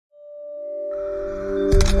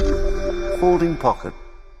folding pocket.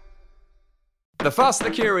 The Fast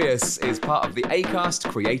and the Curious is part of the Acast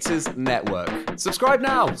Creators Network. Subscribe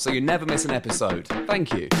now so you never miss an episode.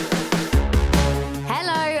 Thank you.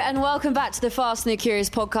 Hello and welcome back to the Fast and the Curious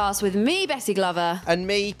podcast with me, Bessie Glover. And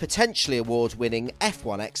me, potentially award-winning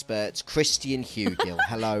F1 expert, Christian Hugill.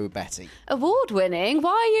 Hello, Betty. Award-winning?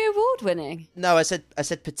 Why are you award-winning? No, I said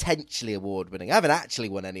potentially award-winning. I haven't actually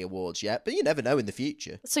won any awards yet, but you never know in the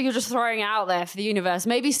future. So you're just throwing it out there for the universe.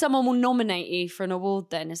 Maybe someone will nominate you for an award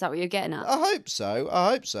then. Is that what you're getting at? I hope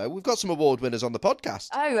so. We've got some award winners on the podcast.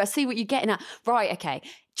 Oh, I see what you're getting at. Right, okay.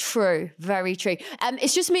 True, very true.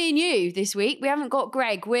 It's just me and you this week. We haven't got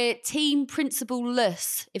Greg. We're team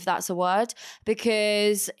principal-less, if that's a word,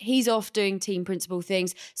 because he's off doing team principal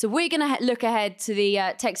things. So we're going to look ahead to the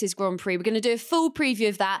Texas Grand Prix. We're going to do a full preview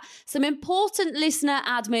of that. Some important listener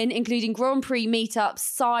admin, including Grand Prix meetups,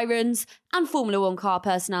 sirens, and Formula One car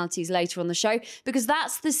personalities later on the show, because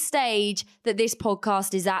that's the stage that this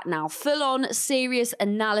podcast is at now. Full-on serious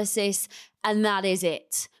analysis, and that is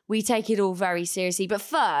it. We take it all very seriously. But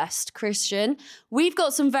first, Christian, we've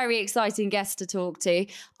got some very exciting guests to talk to.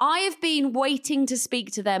 I have been waiting to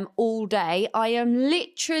speak to them all day. I am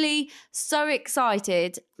literally so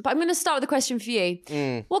excited. But I'm going to start with a question for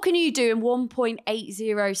you. What can you do in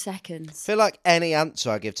 1.80 seconds? I feel like any answer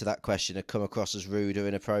I give to that question would come across as rude or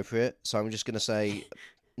inappropriate, so I'm just going to say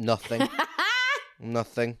nothing.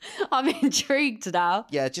 Nothing. I'm intrigued now.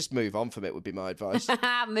 Yeah, just move on from it would be my advice.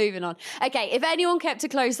 Moving on. Okay, if anyone kept a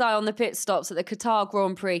close eye on the pit stops at the Qatar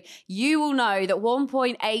Grand Prix, you will know that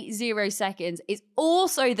 1.80 seconds is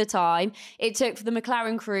also the time it took for the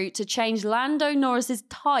McLaren crew to change Lando Norris's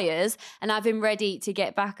tyres and have him ready to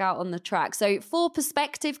get back out on the track. So for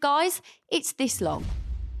perspective, guys, it's this long.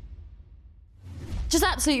 Just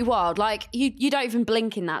absolutely wild. Like, you don't even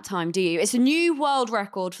blink in that time, do you? It's a new world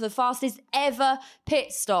record for the fastest ever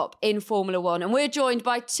pit stop in Formula One. And we're joined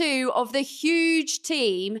by two of the huge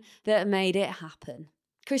team that made it happen.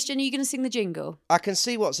 Christian, are you going to sing the jingle? I can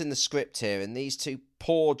see what's in the script here, and these two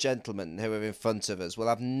poor gentlemen who are in front of us will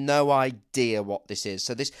have no idea what this is.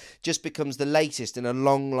 So this just becomes the latest in a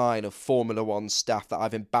long line of Formula One stuff that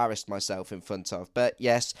I've embarrassed myself in front of. But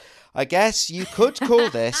yes, I guess you could call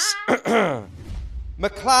this...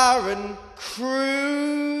 McLaren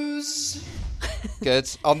Cruise. Good.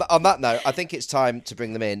 On that note, I think it's time to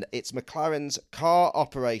bring them in. It's McLaren's car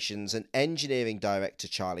operations and engineering director,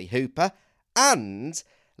 Charlie Hooper, and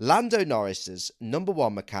Lando Norris's number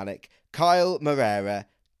one mechanic, Kyle Moreira.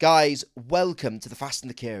 Guys, welcome to the Fast and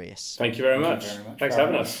the Curious. Thank you very much. Thanks for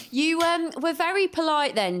having us. You were very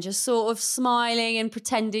polite then, just sort of smiling and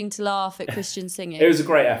pretending to laugh at Christian singing. It was a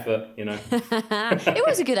great effort, you know. It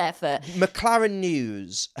was a good effort. McLaren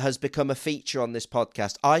News has become a feature on this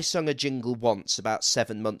podcast. I sung a jingle once about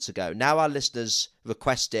 7 months ago. Now our listeners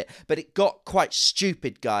request it, but it got quite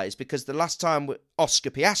stupid, guys, because the last time Oscar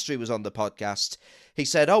Piastri was on the podcast, he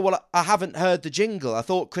said, "Oh, well, I haven't heard the jingle. I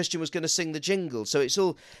thought Christian was going to sing the jingle." So it's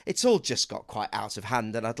all just got quite out of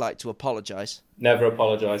hand, and I'd like to apologise. Never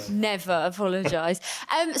apologise. Never apologise.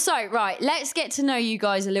 So, right, let's get to know you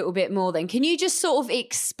guys a little bit more then. Can you just sort of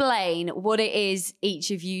explain what it is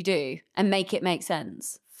each of you do and make it make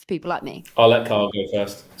sense for people like me? I'll let Carl go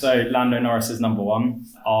first. So Lando Norris is number one.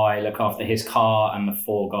 I look after his car and the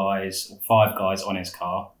 5 guys on his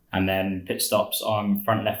car. And then pit stops, I'm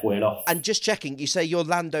front left wheel off. And just checking, you say you're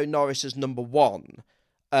Lando Norris as number one.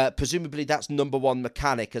 Presumably that's number one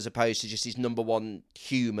mechanic as opposed to just his number one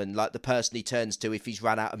human, like the person he turns to if he's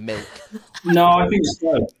ran out of milk. No, I think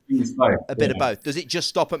it's both. A bit of both. Does it just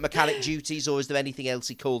stop at mechanic duties, or is there anything else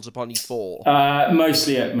he calls upon you for?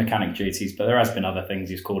 Mostly at mechanic duties, but there has been other things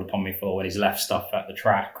he's called upon me for when he's left stuff at the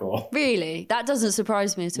track or... Really? That doesn't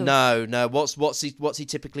surprise me at all. No. What's he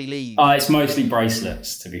typically leave? It's mostly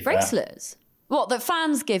bracelets, to be fair. Bracelets? What, that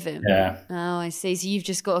fans give him? Yeah. Oh, I see. So you've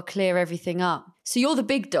just got to clear everything up. So you're the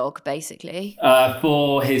big dog, basically.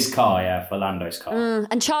 For his car, yeah, for Lando's car.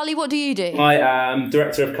 And Charlie, what do you do? I am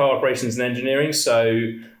Director of Car Operations and Engineering,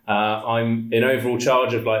 so I'm in overall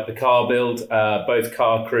charge of like the car build, both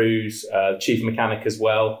car crews, chief mechanic as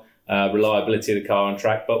well, reliability of the car on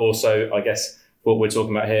track, but also, I guess, what we're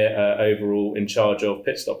talking about here, overall in charge of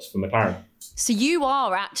pit stops for McLaren. So you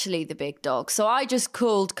are actually the big dog. So I just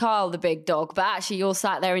called Kyle the big dog, but actually you're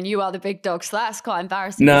sat there and you are the big dog. So that's quite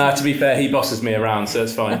embarrassing. Nah, to be fair, he bosses me around, so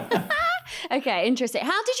it's fine. Okay, interesting.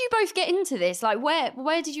 How did you both get into this? Like,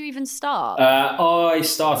 where did you even start? I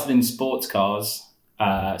started in sports cars,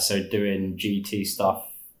 so doing GT stuff,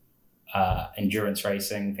 endurance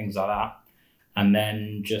racing, things like that. And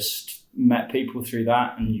then just met people through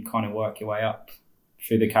that, and you kind of work your way up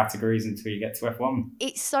through the categories until you get to F1.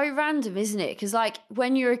 It's so random, isn't it? Because like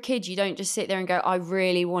when you're a kid, you don't just sit there and go, I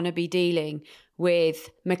really want to be dealing with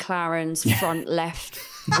McLaren's front left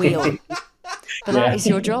wheel. But that is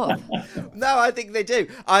your job. No, I think they do.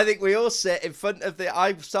 I think we all sit in front of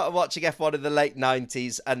I started watching F1 in the late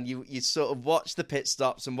 90s, and you sort of watch the pit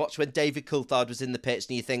stops and watch when David Coulthard was in the pits,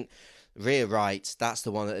 and you think, rear right, that's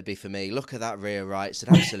the one that would be for me. Look at that rear right. It's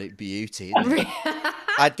an absolute beauty, isn't it?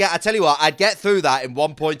 I tell you what, I'd get through that in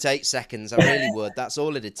 1.8 seconds. I really would. That's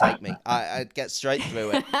all it'd take me. I'd get straight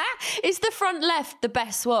through it. Is the front left the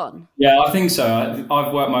best one? Yeah, I think so.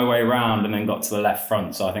 I've worked my way around and then got to the left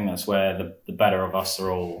front, so I think that's where the better of us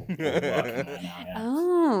are all working there now. Yeah.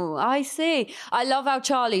 Oh, I see. I love how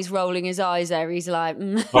Charlie's rolling his eyes there. He's like,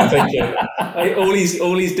 I'm thinking,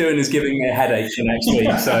 all he's doing is giving me a headache for next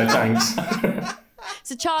week, so thanks.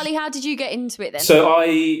 So Charlie, how did you get into it then? So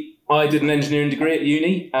I did an engineering degree at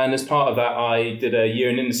uni, and as part of that, I did a year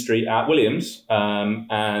in industry at Williams,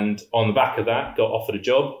 and on the back of that, got offered a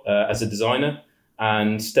job as a designer,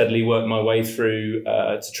 and steadily worked my way through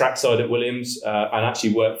to trackside at Williams, and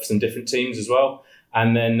actually worked for some different teams as well.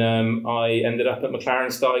 And then I ended up at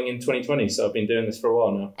McLaren starting in 2020, so I've been doing this for a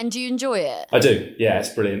while now. And do you enjoy it? I do, yeah, it's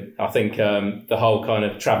brilliant. I think the whole kind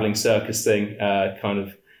of travelling circus thing, kind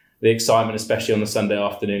of the excitement, especially on the Sunday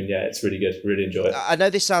afternoon, yeah, it's really good. Really enjoy it. I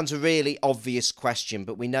know this sounds a really obvious question,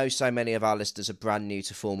 but we know so many of our listeners are brand new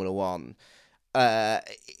to Formula One.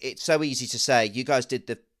 It's so easy to say, you guys did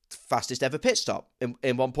the fastest ever pit stop in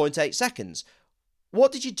 1.8 seconds.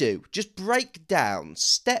 What did you do? Just break down,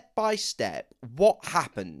 step by step, what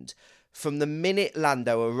happened from the minute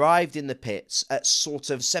Lando arrived in the pits at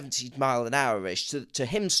sort of 70 mile an hour-ish to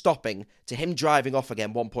him stopping, to him driving off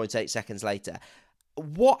again 1.8 seconds later.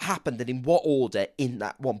 What happened and in what order in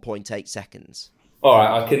that 1.8 seconds? All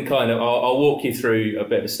right, I can I'll walk you through a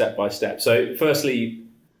bit of a step-by-step. So firstly,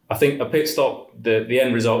 I think a pit stop, the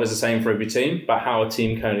end result is the same for every team, but how a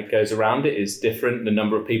team kind of goes around it is different, the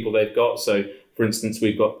number of people they've got. So for instance,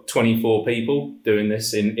 we've got 24 people doing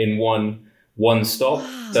this in one stop.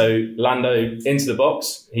 Wow. So Lando into the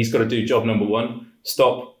box, he's got to do job number one,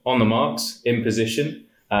 stop on the marks, in position.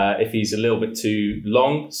 If he's a little bit too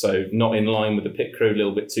long, so not in line with the pit crew, a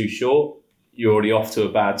little bit too short, you're already off to a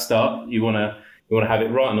bad start. You want to have it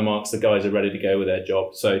right on the marks. The guys are ready to go with their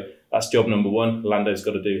job. So that's job number one. Lando's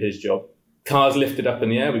got to do his job. Car's lifted up in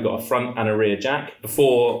the air. We've got a front and a rear jack.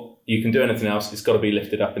 Before you can do anything else, it's got to be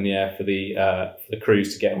lifted up in the air for the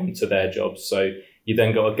crews to get onto their jobs. So you've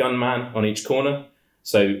then got a gunman on each corner.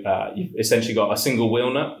 So you've essentially got a single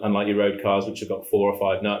wheel nut, unlike your road cars, which have got 4 or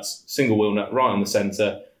 5 nuts. Single wheel nut right on the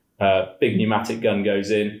centre. Big pneumatic gun goes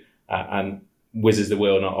in and whizzes the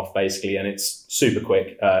wheel nut off basically, and it's super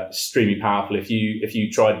quick, extremely powerful. If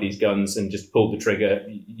you tried these guns and just pulled the trigger,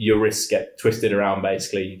 your wrists get twisted around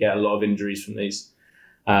basically. You get a lot of injuries from these.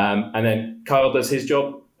 And then Kyle does his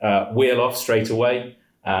job, wheel off straight away.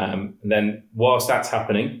 And then whilst that's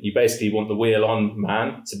happening, you basically want the wheel on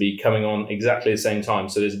man to be coming on exactly the same time.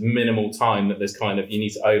 So there's minimal time that you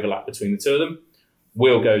need to overlap between the two of them.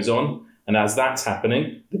 Wheel goes on. And as that's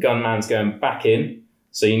happening, the gunman's going back in.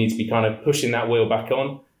 So you need to be kind of pushing that wheel back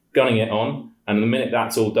on, gunning it on. And the minute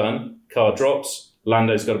that's all done, car drops,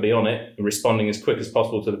 Lando's got to be on it, responding as quick as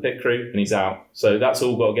possible to the pit crew, and he's out. So that's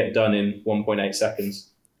all got to get done in 1.8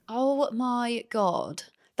 seconds. Oh my God.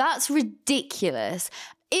 That's ridiculous.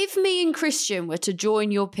 If me and Christian were to join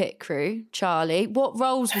your pit crew, Charlie, what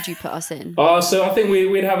roles would you put us in? So I think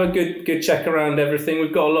we'd have a good check around everything.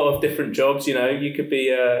 We've got a lot of different jobs. You know, you could be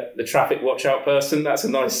the traffic watch out person. That's a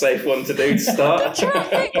nice, safe one to do to start.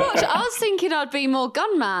 Traffic watch. I was thinking I'd be more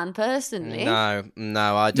gunman personally.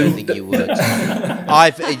 No, I don't think you would.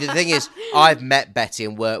 The thing is, I've met Betty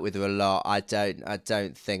and worked with her a lot. I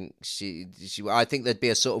don't think she. I think there'd be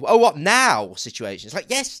a sort of what now situation. It's like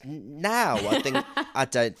yes, now. I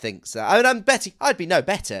don't think so. I mean, Betty, I'd be no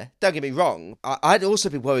better. Don't get me wrong. I'd also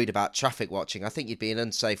be worried about traffic watching. I think you'd be an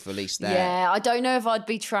unsafe release there. Yeah, I don't know if I'd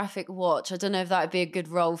be traffic watch. I don't know if that would be a good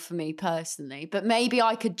role for me personally. But maybe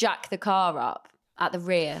I could jack the car up at the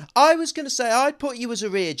rear. I was going to say I'd put you as a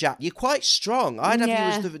rear jack. You're quite strong. I'd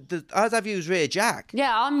have you as rear jack.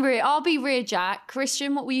 Yeah, I'll be rear jack.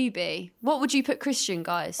 Christian, what will you be? What would you put Christian,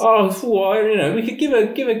 guys? Oh, well, we could give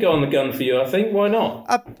a go on the gun for you. I think why not?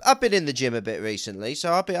 I've been in the gym a bit recently,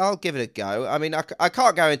 so I'll give it a go. I mean, I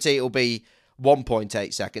can't guarantee it'll be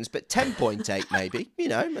 1.8 seconds, but 10.8 maybe. You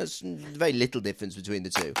know, there's very little difference between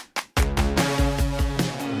the two.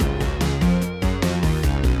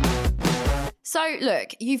 So So,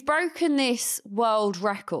 look, you've broken this world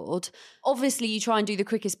record. Obviously, you try and do the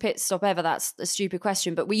quickest pit stop ever. That's a stupid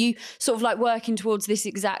question. But were you sort of like working towards this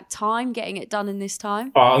exact time, getting it done in this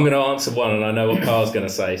time? Oh, I'm going to answer one, and I know what Kyle's going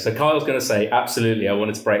to say. So Kyle's going to say, absolutely, I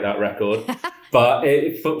wanted to break that record. But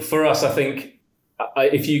for us, I think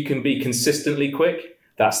if you can be consistently quick,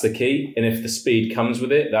 that's the key. And if the speed comes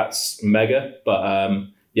with it, that's mega. But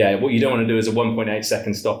what you don't want to do is a 1.8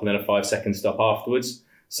 second stop and then a 5 second stop afterwards.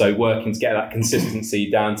 So working to get that consistency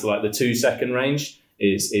down to like the 2 second range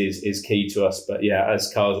is key to us. But yeah, as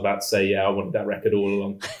Carl's about to say, I wanted that record all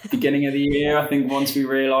along. Beginning of the year, I think once we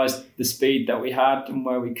realised the speed that we had and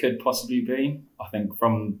where we could possibly be, I think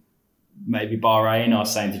from maybe Bahrain, I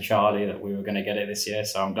was saying to Charlie that we were going to get it this year.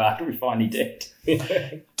 So I'm glad we finally did. Do you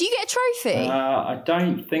get a trophy? I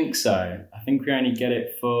don't think so. I think we only get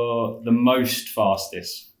it for the most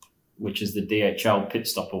fastest, which is the DHL Pit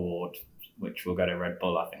Stop Award, which will go to Red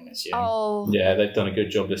Bull, I think, this year. Oh. Yeah, they've done a good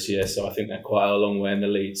job this year, so I think they're quite a long way in the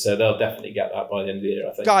lead. So they'll definitely get that by the end of the year,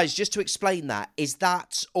 I think. Guys, just to explain that, is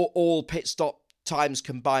that all pit stop times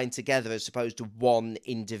combined together as opposed to one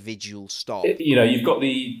individual stop? You've got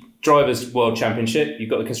the Drivers' World Championship, you've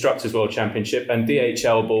got the Constructors' World Championship, and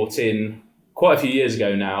DHL bought in, quite a few years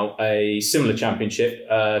ago now, a similar championship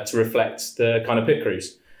to reflect the kind of pit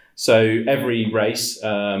crews. So every race,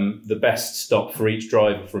 the best stop for each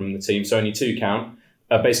driver from the team, so only 2 count,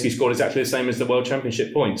 basically scored exactly the same as the World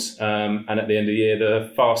Championship points. And at the end of the year,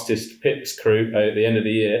 the fastest pits crew at the end of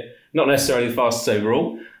the year, not necessarily the fastest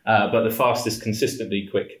overall, but the fastest consistently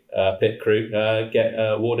quick pit crew get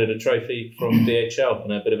awarded a trophy from DHL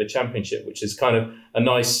and a bit of a championship, which is kind of a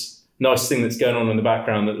nice thing that's going on in the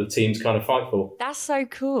background that the teams kind of fight for. That's so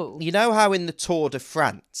cool. You know how in the Tour de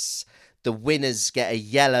France, the winners get a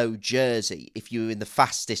yellow jersey if you were in the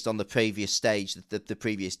fastest on the previous stage the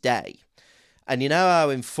previous day? And you know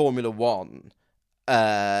how in Formula One,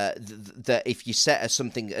 that if you set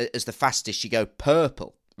something as the fastest, you go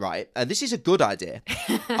purple, right? And this is a good idea.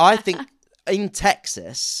 I think in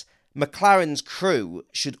Texas, McLaren's crew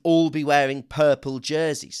should all be wearing purple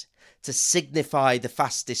jerseys to signify the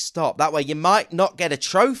fastest stop. That way you might not get a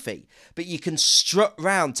trophy, but you can strut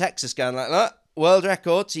round Texas going like, look, world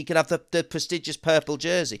record, so you can have the prestigious purple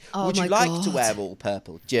jersey. Would you like to wear all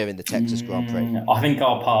purple during the Texas Grand Prix? I think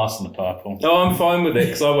I'll pass on the purple. Oh, I'm fine with it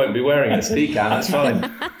because I won't be wearing it. So he can, that's fine.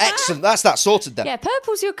 Excellent, that's that sorted then. Yeah,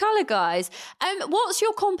 purple's your colour, guys. What's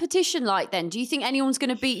your competition like then? Do you think anyone's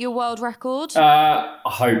going to beat your world record? I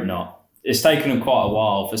hope not. It's taken them quite a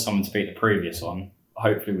while for someone to beat the previous one.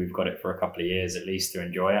 Hopefully we've got it for a couple of years at least to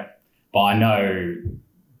enjoy it. But I know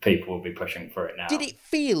people will be pushing for it now. Did it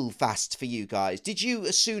feel fast for you guys? Did you,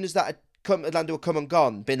 as soon as that Orlando had come and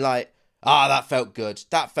gone, been like, that felt good,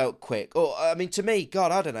 that felt quick? Or, I mean, to me,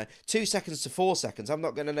 God, I don't know, 2 seconds to 4 seconds, I'm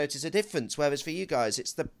not going to notice a difference. Whereas for you guys,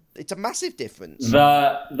 it's a massive difference.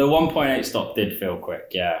 The 1.8 stop did feel quick,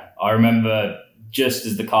 yeah. I remember just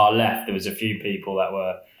as the car left, there was a few people that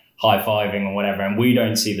were high-fiving or whatever, and we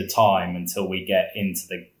don't see the time until we get into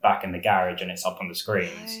back in the garage and it's up on the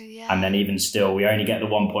screens. Oh, yeah. And then even still, we only get the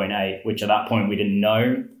 1.8, which at that point we didn't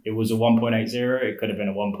know it was a 1.80. It could have been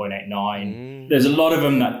a 1.89. There's a lot of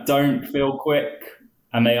them that don't feel quick,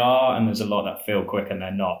 and they are, and there's a lot that feel quick and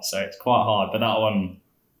they're not. So it's quite hard, but that one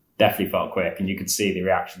definitely felt quick, and you could see the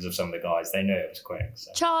reactions of some of the guys. They knew it was quick.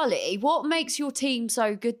 So. Charlie, what makes your team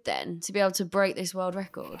so good then to be able to break this world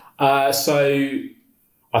record? So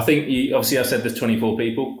I think obviously I said there's 24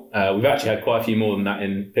 people. We've actually had quite a few more than that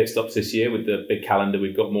in pit stops this year. With the big calendar,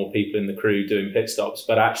 we've got more people in the crew doing pit stops,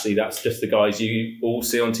 but actually that's just the guys you all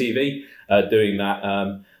see on TV doing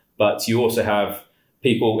that. But you also have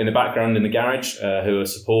people in the background in the garage who are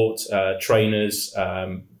support, trainers,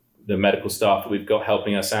 the medical staff that we've got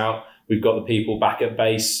helping us out. We've got the people back at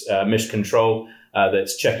base, mission control,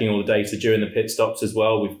 that's checking all the data during the pit stops as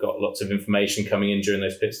well. We've got lots of information coming in during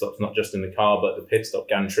those pit stops, not just in the car, but the pit stop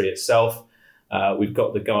gantry itself. We've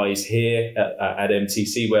got the guys here at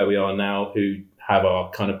MTC where we are now who have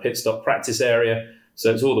our kind of pit stop practice area.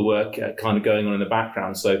 So it's all the work kind of going on in the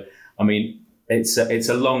background. So, I mean, it's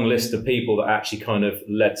a long list of people that actually kind of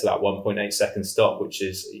led to that 1.8 second stop, which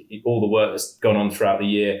is all the work that's gone on throughout the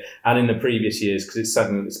year and in the previous years, because it's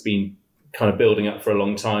something that's been kind of building up for a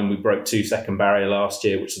long time. We broke 2 second barrier last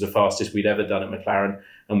year, which is the fastest we'd ever done at McLaren,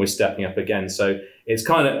 and we're stepping up again. So it's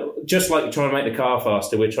kind of just like trying to make the car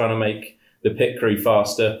faster. We're trying to make the pit crew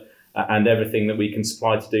faster. and everything that we can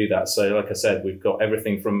supply to do that. So like I said, we've got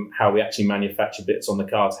everything from how we actually manufacture bits on the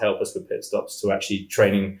car to help us with pit stops to actually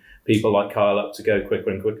training people like Kyle up to go quicker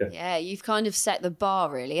and quicker. Yeah, you've kind of set the bar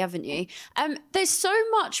really, haven't you? There's so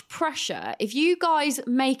much pressure. If you guys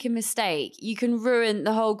make a mistake, you can ruin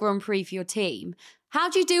the whole Grand Prix for your team. How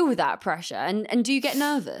do you deal with that pressure? And do you get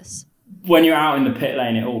nervous? When you're out in the pit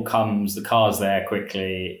lane, it all comes, the car's there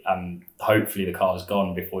quickly, and hopefully the car's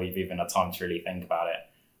gone before you've even had time to really think about it.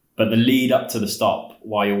 But the lead up to the stop,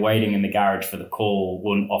 while you're waiting in the garage for the call,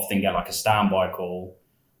 will often get like a standby call.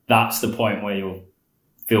 That's the point where you'll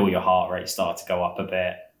feel your heart rate start to go up a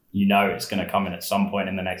bit. You know it's going to come in at some point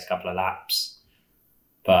in the next couple of laps.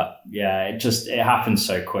 But yeah, it happens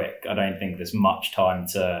so quick. I don't think there's much time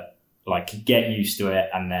to like get used to it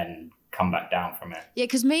and then come back down from it. Yeah,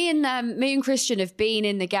 because me and Christian have been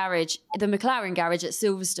in the garage, the McLaren garage at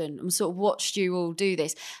Silverstone, and sort of watched you all do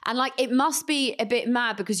this. And like, it must be a bit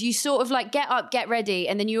mad because you sort of like get up, get ready,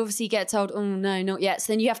 and then you obviously get told, oh no, not yet.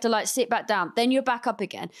 So then you have to like sit back down. Then you're back up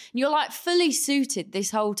again. And you're like fully suited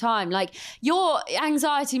this whole time. Like your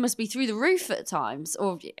anxiety must be through the roof at times,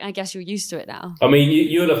 or I guess you're used to it now. I mean,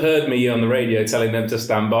 you'll have heard me on the radio telling them to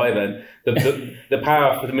stand by then. The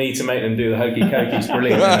power for me to make them do the hokey cokey is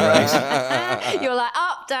brilliant in the race. You're like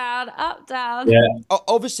up, down. Yeah.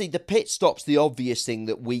 Obviously, the pit stop's the obvious thing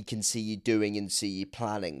that we can see you doing and see you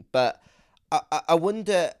planning. But I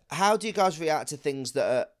wonder, how do you guys react to things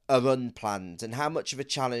that are unplanned, and how much of a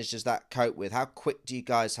challenge does that cope with? How quick do you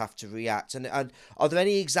guys have to react? And are there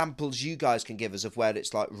any examples you guys can give us of where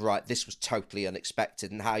it's like, right, this was totally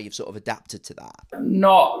unexpected, and how you've sort of adapted to that?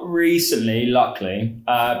 Not recently, luckily,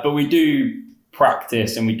 but we do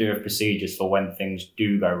practice and we do have procedures for when things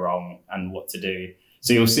do go wrong and what to do.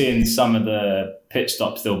 So you'll see in some of the pit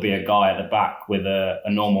stops, there'll be a guy at the back with a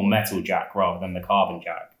normal metal jack rather than the carbon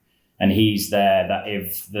jack. And he's there that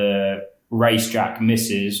if the race jack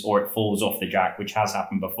misses or it falls off the jack, which has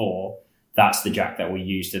happened before, that's the jack that we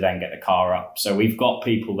use to then get the car up. So we've got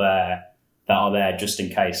people there that are there just in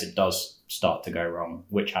case it does start to go wrong,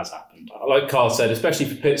 which has happened. Like Carl said, especially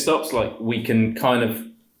for pit stops, like we can kind of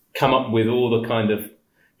come up with all the kind of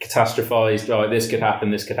catastrophized, like this could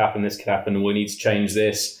happen, and we need to change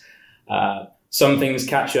this. Some things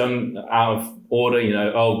catch on out of order,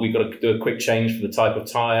 we've got to do a quick change for the type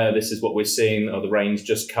of tyre. This is what we're seeing. The rain's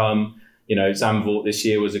just come. Zandvoort this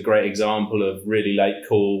year was a great example of really late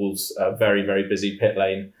calls, a very, very busy pit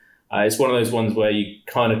lane. It's one of those ones where you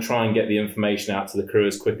kind of try and get the information out to the crew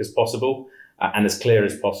as quick as possible and as clear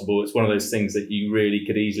as possible. It's one of those things that you really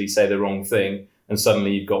could easily say the wrong thing, and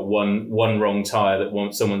suddenly you've got one wrong tyre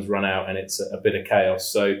that someone's run out, and it's a bit of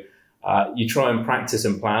chaos. So you try and practice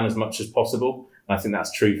and plan as much as possible. And I think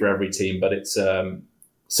that's true for every team, but it's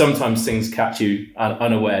sometimes things catch you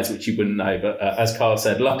unawares, which you wouldn't know. But as Carl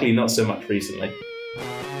said, luckily not so much recently.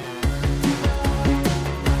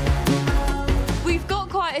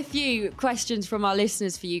 A few questions from our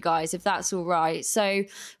listeners for you guys, if that's all right. So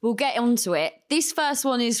we'll get onto it. This first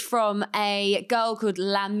one is from a girl called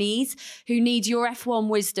Lamise, who needs your F1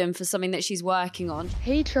 wisdom for something that she's working on.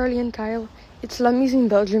 Hey Charlie and Kyle, it's Lamise in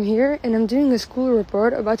Belgium here, and I'm doing a school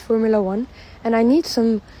report about Formula 1, and I need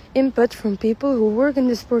some input from people who work in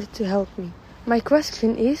the sport to help me. My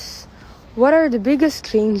question is, what are the biggest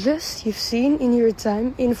changes you've seen in your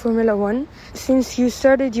time in Formula 1 since you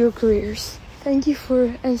started your careers? Thank you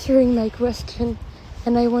for answering my question,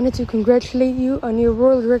 and I wanted to congratulate you on your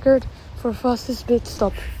world record for fastest pit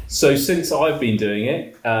stop. So since I've been doing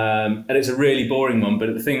it, and it's a really boring one,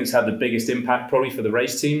 but the thing that's had the biggest impact probably for the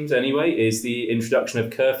race teams anyway is the introduction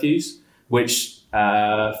of curfews, which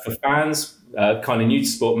for fans kind of new to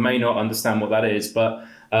sport may not understand what that is. But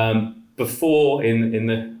before, in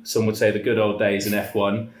the some would say the good old days in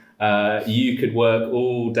F1, you could work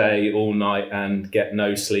all day, all night and get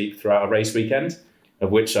no sleep throughout a race weekend,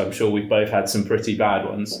 of which I'm sure we've both had some pretty bad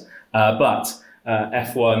ones. But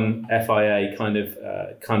F1, FIA kind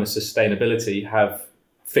of sustainability have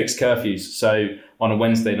fixed curfews. So on a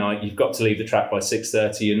Wednesday night, you've got to leave the track by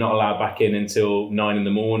 6:30. You're not allowed back in until 9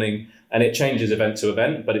 a.m. And it changes event to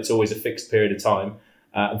event, but it's always a fixed period of time.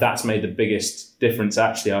 That's made the biggest difference,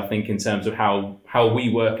 actually, I think, in terms of how we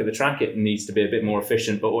work at the track. It needs to be a bit more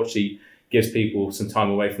efficient, but actually gives people some time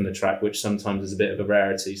away from the track, which sometimes is a bit of a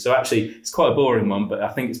rarity. So actually, it's quite a boring one, but I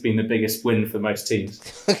think it's been the biggest win for most teams.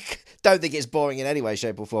 don't think it's boring in any way,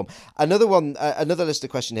 shape or form. Another one, another listener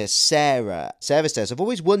question here, Sarah. Sarah says, I've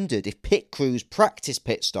always wondered if pit crews practice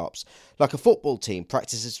pit stops like a football team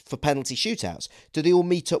practices for penalty shootouts. Do they all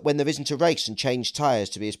meet up when there isn't a race and change tyres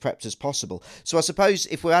to be as prepped as possible? So I suppose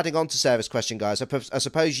if we're adding on to Sarah's question, guys, I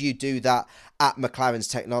suppose you do that at McLaren's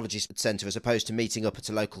Technology Centre as opposed to meeting up at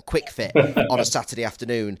a local Quick Fit on a Saturday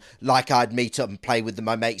afternoon, like I'd meet up and play with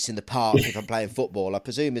my mates in the park if I'm playing football. I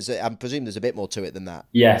presume there's a bit more to it than that.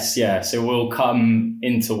 Yes, yeah. So we'll come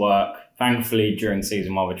into work, thankfully during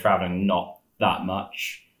season while we're travelling, not that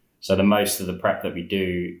much. So the most of the prep that we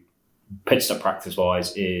do, pit stop practice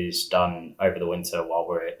wise, is done over the winter while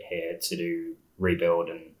we're here to do rebuild,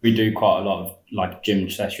 and we do quite a lot of like gym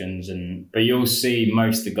sessions. But you'll see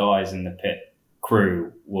most of the guys in the pit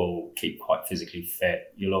crew will keep quite physically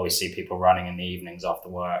fit. You'll always see people running in the evenings after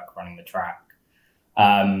work, running the track.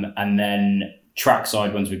 And then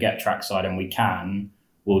trackside, once we get trackside and we can,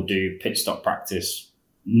 we'll do pit stop practice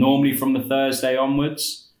normally from the Thursday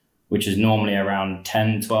onwards, which is normally around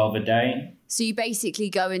 10, 12 a day. So you basically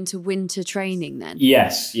go into winter training then?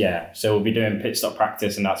 Yes, yeah. So we'll be doing pit stop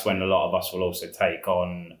practice, and that's when a lot of us will also take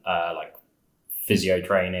on like physio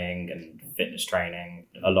training and fitness training.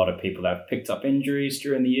 A lot of people that have picked up injuries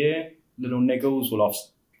during the year, little niggles,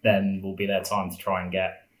 will be their time to try and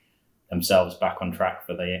get themselves back on track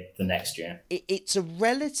for the next year. It's a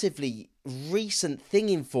relatively recent thing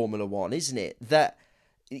in Formula One, isn't it? That,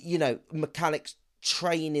 you know, mechanics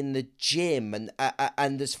train in the gym and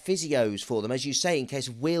there's physios for them, as you say, in case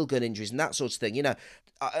of wheel gun injuries and that sort of thing. You know,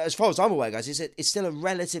 as far as I'm aware, guys, it's still a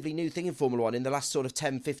relatively new thing in Formula One in the last sort of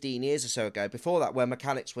 10, 15 years or so ago. Before that, where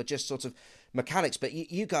mechanics were just sort of mechanics, but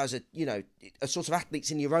you guys are, you know, are sort of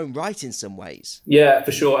athletes in your own right in some ways. Yeah,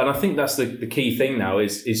 for sure. And I think that's the key thing now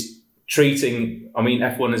is treating, I mean,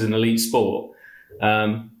 F1 is an elite sport,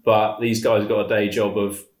 but these guys have got a day job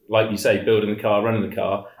of, like you say, building the car, running the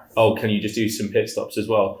car. Oh, can you just do some pit stops as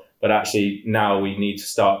well? But actually now we need to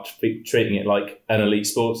start treating it like an elite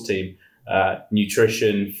sports team.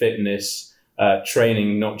 Nutrition, fitness,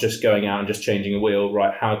 training, not just going out and just changing a wheel,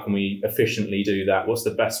 right? How can we efficiently do that? What's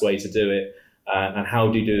the best way to do it? And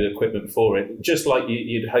how do you do the equipment for it? Just like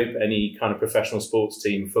you'd hope any kind of professional sports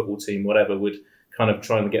team, football team, whatever, would kind of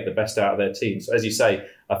try and get the best out of their team. So as you say,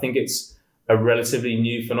 I think it's a relatively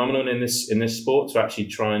new phenomenon in this sport to actually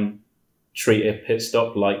try and treat a pit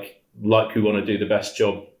stop like we want to do the best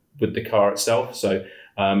job with the car itself. So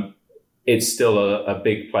it's still a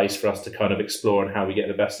big place for us to kind of explore and how we get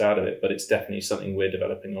the best out of it, but it's definitely something we're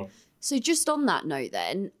developing on. So just on that note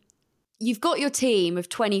then, you've got your team of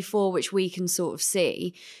 24, which we can sort of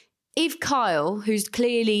see. If Kyle, who's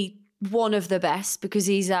clearly one of the best because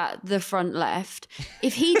he's at the front left,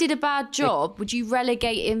 if he did a bad job, would you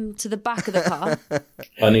relegate him to the back of the car?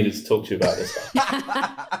 I needed to talk to you about this.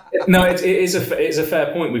 No, it is a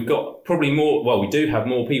fair point. We've got probably more, well, we do have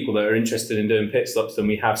more people that are interested in doing pit stops than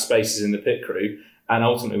we have spaces in the pit crew. And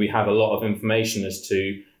ultimately we have a lot of information as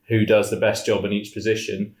to who does the best job in each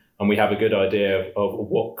position. And we have a good idea of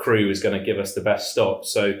what crew is going to give us the best stop.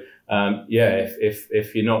 So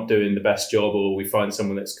if you're not doing the best job, or we find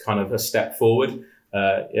someone that's kind of a step forward,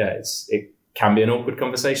 it can be an awkward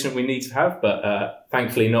conversation we need to have, but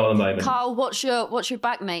thankfully not at the moment. Carl, what's your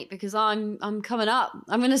back, mate? Because I'm coming up.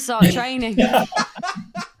 I'm going to start training.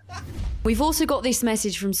 We've also got this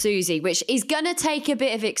message from Susie, which is going to take a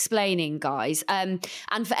bit of explaining, guys, and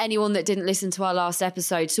for anyone that didn't listen to our last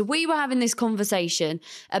episode. So we were having this conversation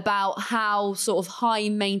about how sort of high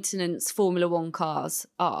maintenance Formula One cars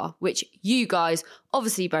are, which you guys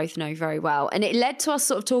obviously both know very well. And it led to us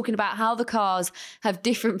sort of talking about how the cars have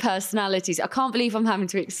different personalities. I can't believe I'm having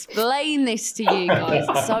to explain this to you guys.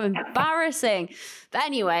 It's so embarrassing. But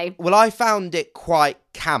anyway. Well, I found it quite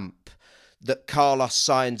camp that Carlos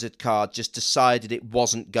Sainz's car just decided it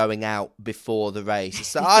wasn't going out before the race.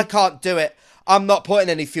 So I can't do it. I'm not putting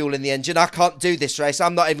any fuel in the engine. I can't do this race.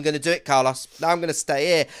 I'm not even going to do it, Carlos. Now I'm going to stay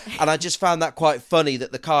here. And I just found that quite funny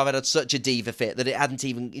that the car had such a diva fit that it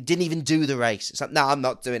didn't even do the race. It's like, no, I'm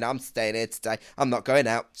not doing it. I'm staying here today. I'm not going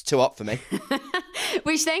out. It's too hot for me.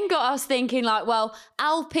 Which then got us thinking, like, well,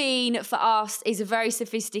 Alpine for us is a very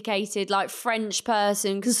sophisticated, like, French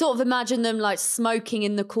person. Can sort of imagine them, like, smoking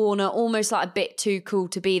in the corner, almost like a bit too cool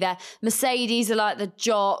to be there. Mercedes are like the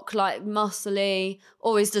jock, like muscly,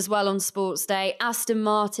 always does well on sports day. Aston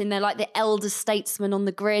Martin, they're like the elder statesman on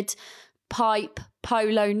the grid. Pipe,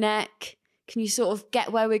 polo neck. Can you sort of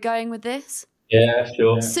get where we're going with this? Yeah,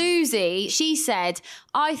 sure. Susie, she said,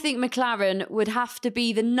 I think McLaren would have to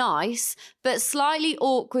be the nice but slightly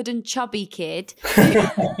awkward and chubby kid who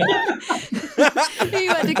had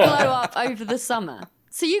to glow up over the summer.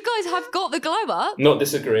 So you guys have got the glow up? Not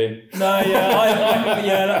disagreeing. No,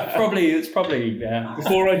 it's probably.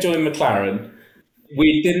 Before I joined McLaren,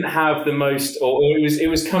 we didn't have the most, or it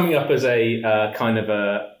was coming up as a kind of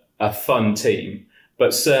a fun team,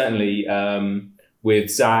 but certainly with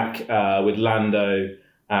Zach, with Lando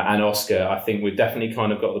and Oscar, I think we've definitely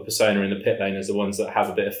kind of got the persona in the pit lane as the ones that have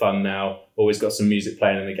a bit of fun now, always got some music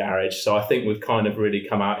playing in the garage. So I think we've kind of really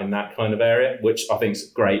come out in that kind of area, which I think is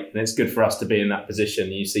great. And it's good for us to be in that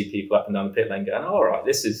position. You see people up and down the pit lane going, all right,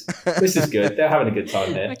 this is good. They're having a good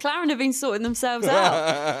time here. McLaren have been sorting themselves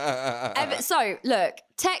out. So, look,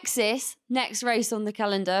 Texas, next race on the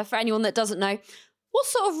calendar. For anyone that doesn't know, what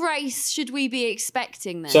sort of race should we be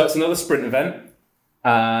expecting then? So it's another sprint event,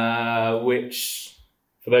 which...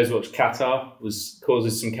 for those who watch Qatar,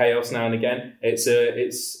 causes some chaos now and again.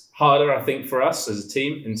 It's harder, I think, for us as a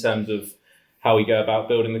team in terms of how we go about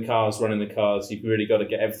building the cars, running the cars. You've really got to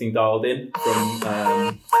get everything dialed in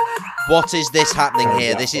from... What is this happening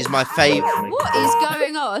here? This is my favourite. What is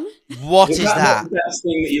going on? What is that? That's the best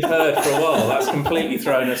thing that you've heard for a while. That's completely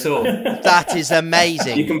thrown us all. That is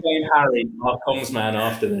amazing. You can blame Harry, our comms man,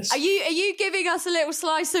 after this. Are you giving us a little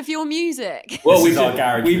slice of your music? Well, we've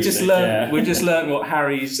just learned what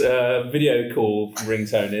Harry's video call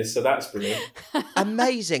ringtone is, so that's brilliant.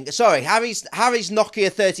 Amazing. Sorry, Harry's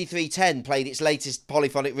Nokia 3310 played its latest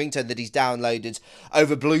polyphonic ringtone that he's downloaded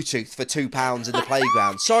over Bluetooth for £2 in the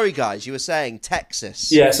playground. Sorry, guys, you were saying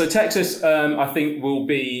Texas. Yeah, so Texas, I think, will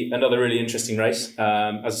be another really interesting race.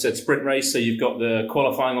 As I said, sprint race. So you've got the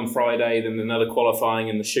qualifying on Friday, then another qualifying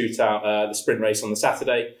and the shootout, the sprint race on the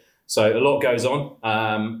Saturday. So a lot goes on.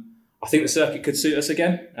 I think the circuit could suit us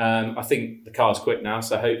again. I think the car's quick now,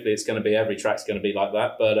 so hopefully it's going to be, every track's going to be like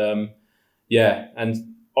that. But yeah,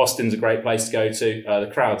 and Austin's a great place to go to. The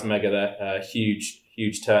crowd's mega there, huge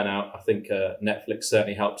turnout. I think Netflix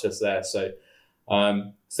certainly helped us there. So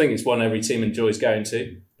I think it's one every team enjoys going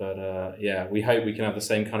to. But yeah, we hope we can have the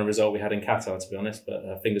same kind of result we had in Qatar, to be honest.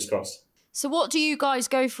 But fingers crossed. So what do you guys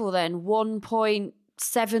go for then?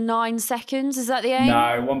 1.79 seconds? Is that the aim? No,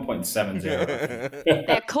 1.70.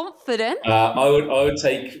 They're confident. I would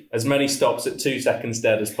take as many stops at 2 seconds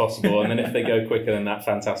dead as possible. And then if they go quicker than that,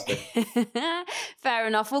 fantastic. Fair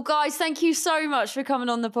enough. Well, guys, thank you so much for coming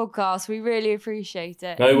on the podcast. We really appreciate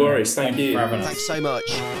it. No worries. Thank you. Thanks so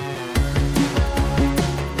much.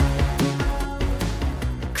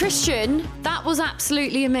 Christian, that was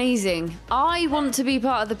absolutely amazing. I want to be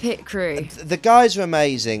part of the pit crew. The guys are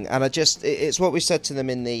amazing, and it's what we said to them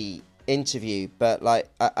in the interview, but like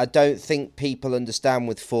I don't think people understand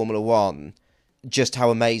with Formula One just how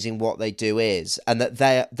amazing what they do is, and that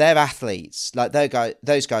they're athletes. Like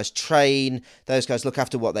those guys train, those guys look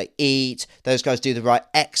after what they eat, those guys do the right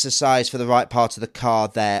exercise for the right part of the car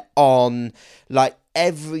they're on. Like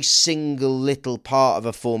every single little part of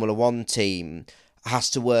a Formula One team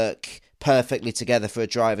has to work perfectly together for a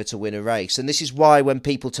driver to win a race. And this is why when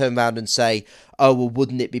people turn around and say, oh, well,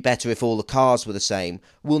 wouldn't it be better if all the cars were the same?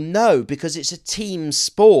 Well, no, because it's a team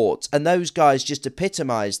sport, and those guys just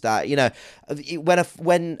epitomise that. You know, when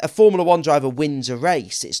a Formula One driver wins a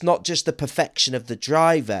race, it's not just the perfection of the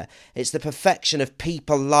driver, it's the perfection of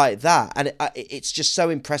people like that. And it's just so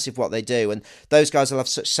impressive what they do, and those guys will have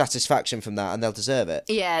such satisfaction from that, and they'll deserve it.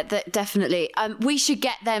 Yeah, definitely. We should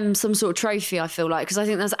get them some sort of trophy, I feel like, because I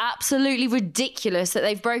think that's absolutely ridiculous that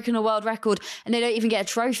they've broken a world record and they don't even get a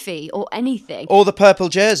trophy or anything. Or the purple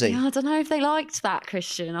jersey. Yeah, I don't know if they liked that,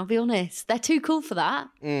 Christian, I'll be honest. They're too cool for that.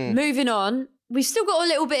 Moving on. We've still got a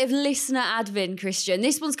little bit of listener admin, Christian.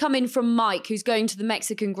 This one's coming from Mike, who's going to the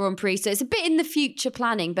Mexican Grand Prix. So it's a bit in the future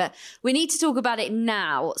planning, but we need to talk about it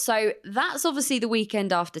now. So that's obviously the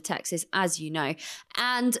weekend after Texas, as you know.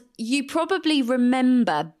 And you probably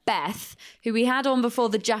remember Beth, who we had on before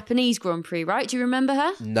the Japanese Grand Prix, right? Do you remember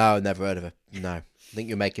her? No, never heard of her. No. I think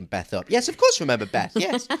you're making Beth up. Yes, of course, remember Beth.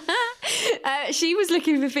 Yes. She was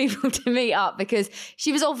looking for people to meet up because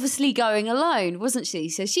she was obviously going alone, wasn't she?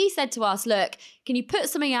 So she said to us, look, can you put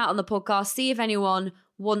something out on the podcast, see if anyone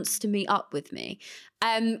wants to meet up with me?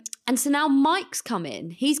 And so now Mike's come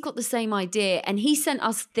in. He's got the same idea and he sent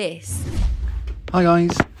us this. Hi,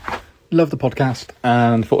 guys. Love the podcast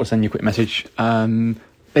and thought I'd send you a quick message.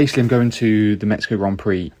 Basically, I'm going to the Mexico Grand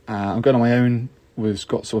Prix. I'm going on my own. We've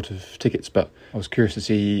got sort of tickets, but I was curious to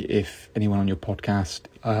see if anyone on your podcast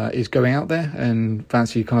is going out there and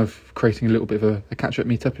fancy kind of creating a little bit of a catch-up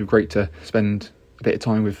meetup. It'd be great to spend a bit of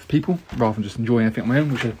time with people rather than just enjoying everything on my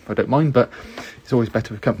own, which I don't mind, but it's always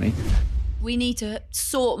better with company. We need to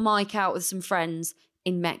sort Mike out with some friends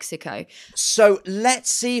in Mexico. So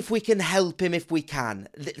let's see if we can help him if we can.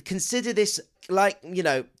 Consider this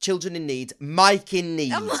children in need, Mike in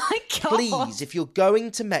need. Oh my God. Please, if you're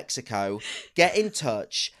going to Mexico, get in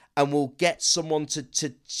touch and we'll get someone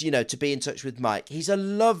to be in touch with Mike. He's a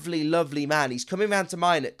lovely, lovely man. He's coming round to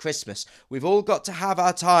mine at Christmas. We've all got to have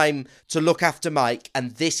our time to look after Mike,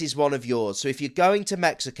 and this is one of yours. So if you're going to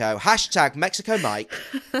Mexico, hashtag Mexico Mike,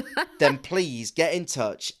 then please get in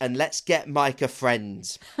touch and let's get Mike a friend.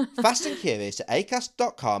 Fast and Curious at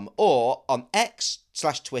acast.com or on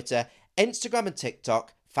X/Twitter, Instagram and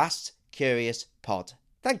TikTok, Fast Curious Pod.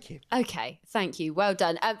 Thank you. Okay, thank you. Well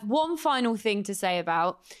done. One final thing to say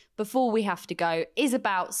about, before we have to go, is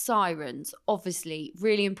about sirens. Obviously,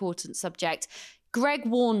 really important subject. Greg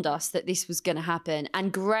warned us that this was going to happen,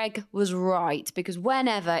 and Greg was right, because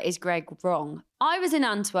whenever is Greg wrong? I was in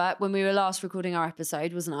Antwerp when we were last recording our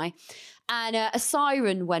episode, wasn't I? And a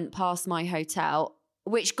siren went past my hotel,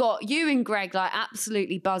 which got you and Greg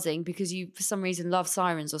absolutely buzzing because you, for some reason, love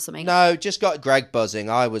sirens or something. No, just got Greg buzzing.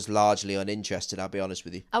 I was largely uninterested, I'll be honest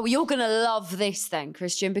with you. Oh, well, you're going to love this then,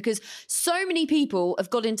 Christian, because so many people have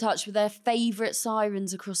got in touch with their favourite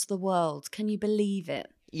sirens across the world. Can you believe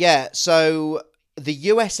it? Yeah, so the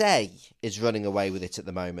USA is running away with it at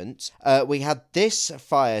the moment. We had this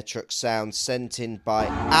fire truck sound sent in by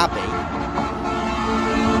Abby.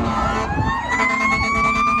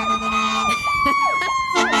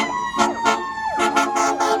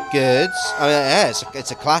 Good. I mean, yeah,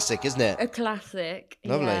 it's a classic, isn't it? A classic.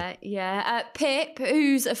 Lovely. Yeah. Pip,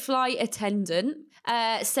 who's a flight attendant,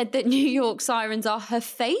 said that New York sirens are her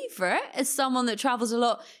favourite. As someone that travels a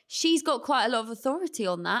lot, she's got quite a lot of authority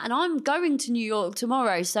on that. And I'm going to New York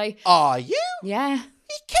tomorrow, so... Are you? Yeah.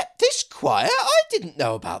 He kept this quiet? I didn't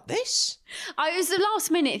know about this. It was a last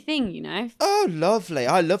minute thing, you know. Oh, lovely.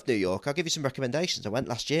 I love New York. I'll give you some recommendations. I went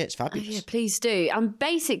last year. It's fabulous. Oh, yeah, please do. I'm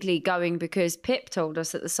basically going because Pip told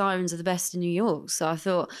us that the sirens are the best in New York. So I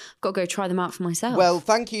thought, I've got to go try them out for myself. Well,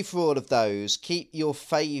 thank you for all of those. Keep your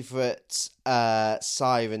favourite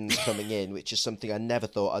sirens coming in, which is something I never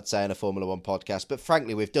thought I'd say on a Formula One podcast. But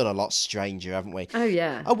frankly, we've done a lot stranger, haven't we? Oh,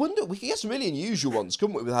 yeah. I wonder, we could get some really unusual ones,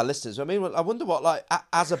 couldn't we, with our listeners? I mean, I wonder what,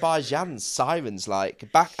 Azerbaijan's sirens like.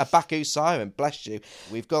 A Baku siren, bless you.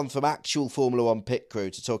 We've gone from actual Formula One pit crew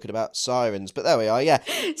to talking about sirens, but there we are, yeah.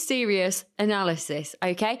 Serious analysis,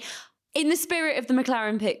 okay? In the spirit of the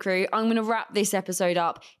McLaren pit crew, I'm going to wrap this episode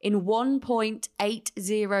up in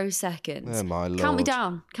 1.80 seconds. Oh, my Lord. Count me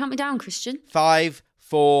down. Count me down, Christian. 5,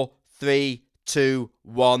 4, 3, 2,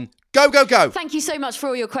 1... Go, go, go! Thank you so much for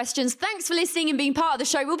all your questions. Thanks for listening and being part of the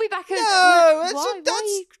show. We'll be back. No, why are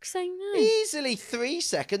you saying no? Easily 3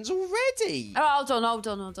 seconds already. Oh, hold on.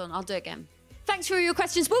 I'll do it again. Thanks for all your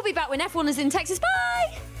questions. We'll be back when F1 is in Texas.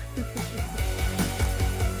 Bye!